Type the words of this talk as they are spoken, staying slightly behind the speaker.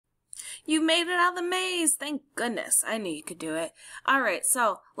You made it out of the maze. Thank goodness. I knew you could do it. All right,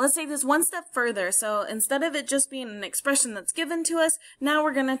 so let's take this one step further. So instead of it just being an expression that's given to us, now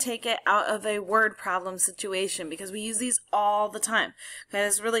we're going to take it out of a word problem situation because we use these all the time. Okay,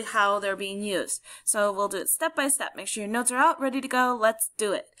 that's really how they're being used. So we'll do it step by step. Make sure your notes are out, ready to go. Let's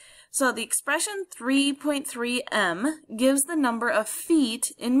do it. So the expression 3.3m gives the number of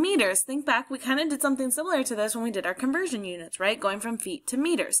feet in meters. Think back, we kind of did something similar to this when we did our conversion units, right? Going from feet to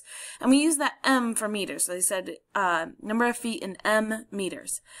meters. And we use that m for meters. So they said number of feet in m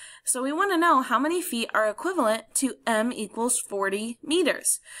meters. So we want to know how many feet are equivalent to m equals 40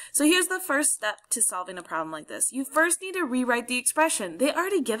 meters. So here's the first step to solving a problem like this. You first need to rewrite the expression. They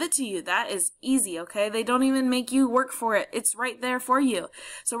already give it to you. That is easy, okay? They don't even make you work for it. It's right there for you.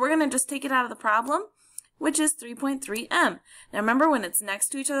 So we're going to just take it out of the problem, which is 3.3m. Now remember, when it's next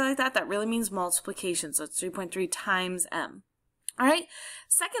to each other like that, that really means multiplication. So it's 3.3 times m. All right.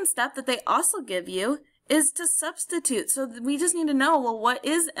 Second step that they also give you is to substitute. So we just need to know, well, what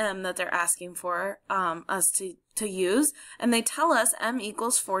is m that they're asking for us to use? And they tell us m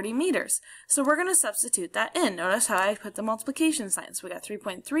equals 40 meters. So we're going to substitute that in. Notice how I put the multiplication sign. So we got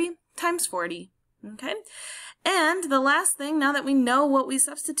 3.3 times 40. Okay. And the last thing, now that we know what we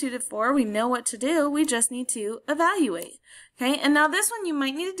substituted for, we know what to do, we just need to evaluate. Okay, and now this one you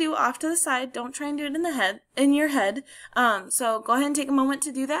might need to do off to the side. Don't try and do it in your head. So go ahead and take a moment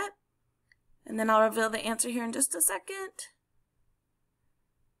to do that. And then I'll reveal the answer here in just a second.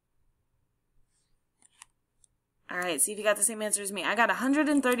 All right, see if you got the same answer as me. I got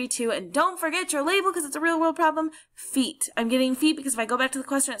 132, and don't forget your label because it's a real world problem. Feet. I'm getting feet because if I go back to the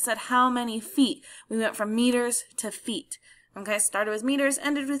question, it said how many feet. We went from meters to feet. Okay, started with meters,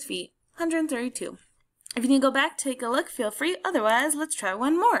 ended with feet. 132. If you need to go back, take a look, feel free. Otherwise, let's try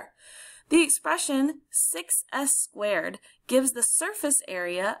one more. The expression 6s squared gives the surface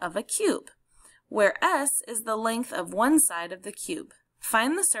area of a cube, where s is the length of one side of the cube.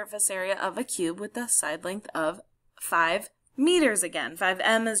 Find the surface area of a cube with the side length of 5 meters again.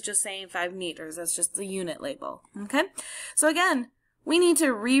 5m is just saying 5 meters. That's just the unit label. Okay? So again, we need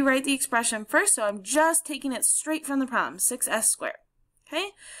to rewrite the expression first, so I'm just taking it straight from the problem, 6s squared. Okay?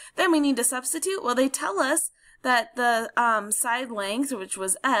 Then we need to substitute. Well, they tell us that the side length, which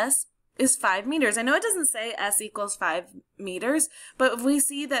was s, is 5 meters. I know it doesn't say s equals 5 meters, but if we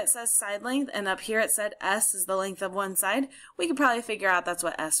see that it says side length, and up here it said s is the length of one side, we could probably figure out that's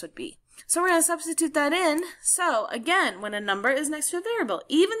what s would be. So we're going to substitute that in. So again, when a number is next to a variable,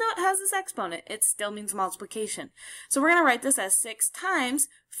 even though it has this exponent, it still means multiplication. So we're going to write this as 6 times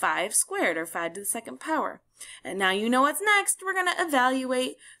 5 squared, or 5 to the second power. And now you know what's next. We're going to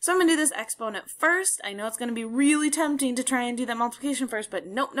evaluate. So I'm going to do this exponent first. I know it's going to be really tempting to try and do that multiplication first, but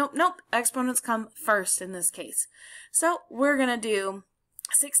nope, nope, nope. Exponents come first in this case. So we're going to do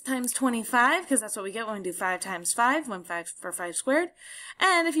 6 times 25, because that's what we get when we do 5 times 5, 5 for 5 squared.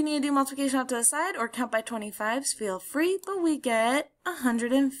 And if you need to do multiplication up to the side or count by 25s, feel free, but we get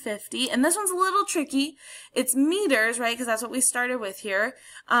 150. And this one's a little tricky. It's meters, right, because that's what we started with here.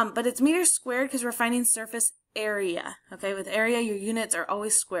 But it's meters squared because we're finding surface area. Okay, with area, your units are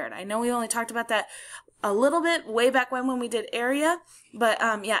always squared. I know we only talked about that a little bit way back when we did area, but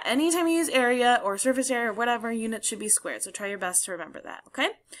yeah, anytime you use area or surface area or whatever, units should be squared. So try your best to remember that, okay?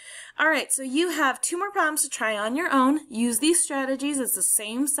 All right, so you have 2 more problems to try on your own. Use these strategies. It's the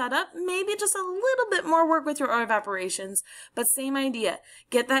same setup, maybe just a little bit more work with your order of operations, but same idea.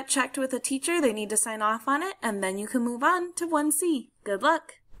 Get that checked with a teacher. They need to sign off on it, and then you can move on to 1C. Good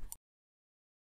luck.